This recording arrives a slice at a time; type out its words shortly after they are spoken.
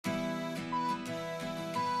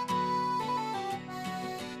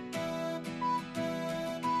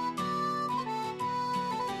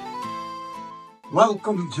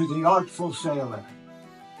Welcome to The Artful Sailor.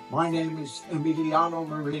 My name is Emiliano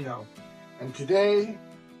Marino, and today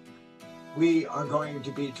we are going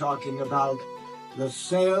to be talking about the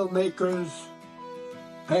Sailmaker's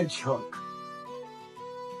bench hook.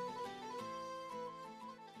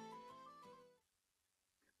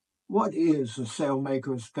 What is a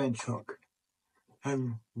Sailmaker's bench hook,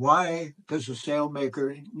 and why does a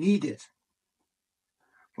sailmaker need it?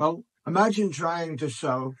 Well, imagine trying to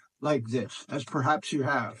sew like this, as perhaps you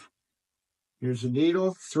have. Here's a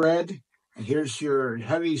needle, thread, and here's your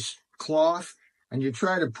heavy cloth, and you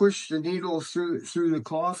try to push the needle through the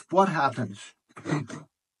cloth. What happens?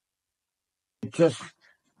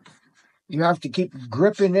 You have to keep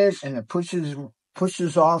gripping it, and it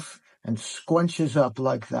pushes off and squinches up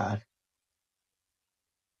like that.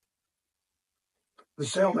 The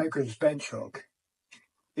Sailmaker's bench hook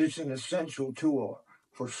is an essential tool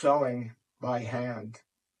for sewing by hand.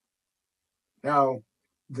 Now,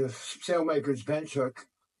 the Sailmaker's bench hook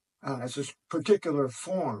has a particular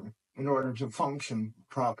form in order to function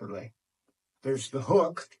properly. There's the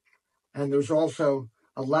hook, and there's also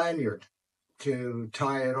a lanyard to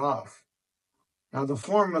tie it off. Now, the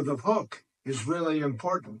form of the hook is really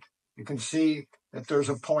important. You can see that there's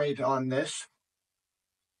a point on this,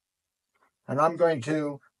 and I'm going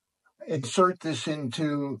to insert this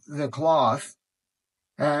into the cloth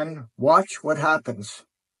and watch what happens.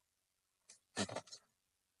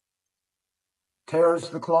 Tears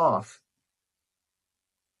the cloth.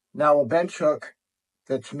 Now, a bench hook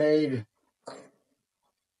that's made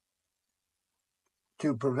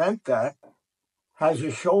to prevent that has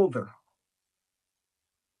a shoulder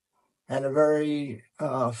and a very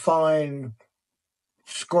fine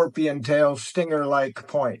scorpion tail stinger-like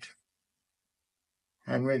point.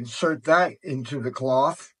 And we insert that into the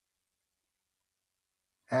cloth,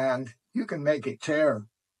 and you can make it tear,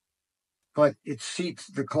 but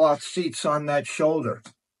the cloth seats on that shoulder,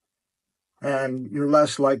 and you're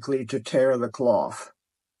less likely to tear the cloth.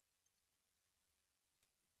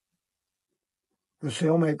 The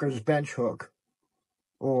Sailmaker's bench hook,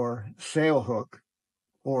 or sail hook,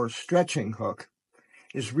 or stretching hook,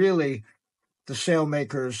 is really the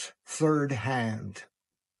Sailmaker's third hand.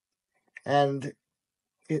 And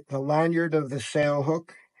the lanyard of the sail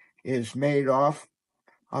hook is made off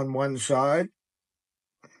on one side,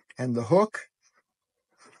 and the hook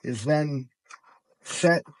is then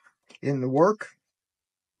set in the work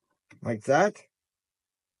like that.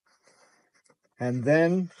 And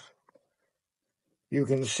then you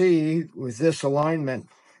can see with this alignment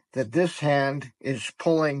that this hand is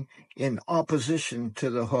pulling in opposition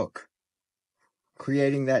to the hook,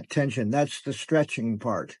 creating that tension. That's the stretching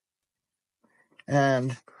part.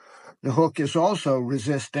 And the hook is also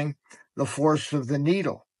resisting the force of the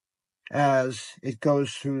needle as it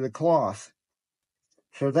goes through the cloth.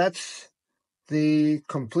 So that's the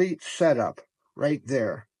complete setup right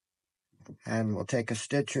there. And we'll take a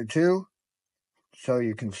stitch or two so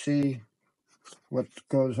you can see what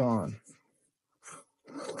goes on.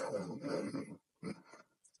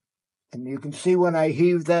 And you can see when I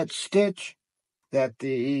heave that stitch that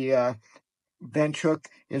the bench hook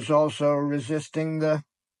is also resisting the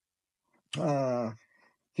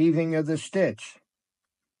heaving of the stitch.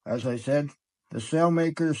 As I said, the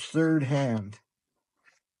Sailmaker's third hand.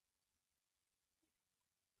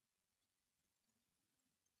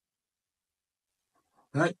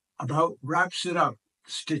 That about wraps it up,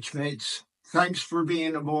 Stitchmates. Thanks for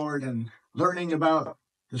being aboard and learning about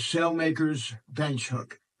the Sailmaker's bench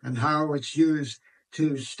hook and how it's used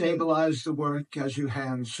to stabilize the work as you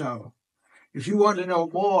hand sew. If you want to know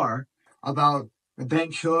more about the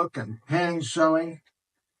bench hook and hand sewing,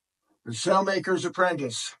 The Sailmaker's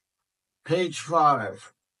Apprentice, page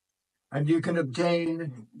 5, and you can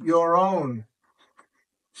obtain your own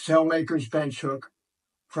Sailmaker's bench hook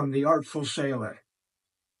from The Artful Sailor.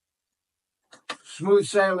 Smooth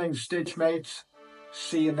sailing, Stitchmates.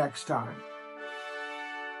 See you next time.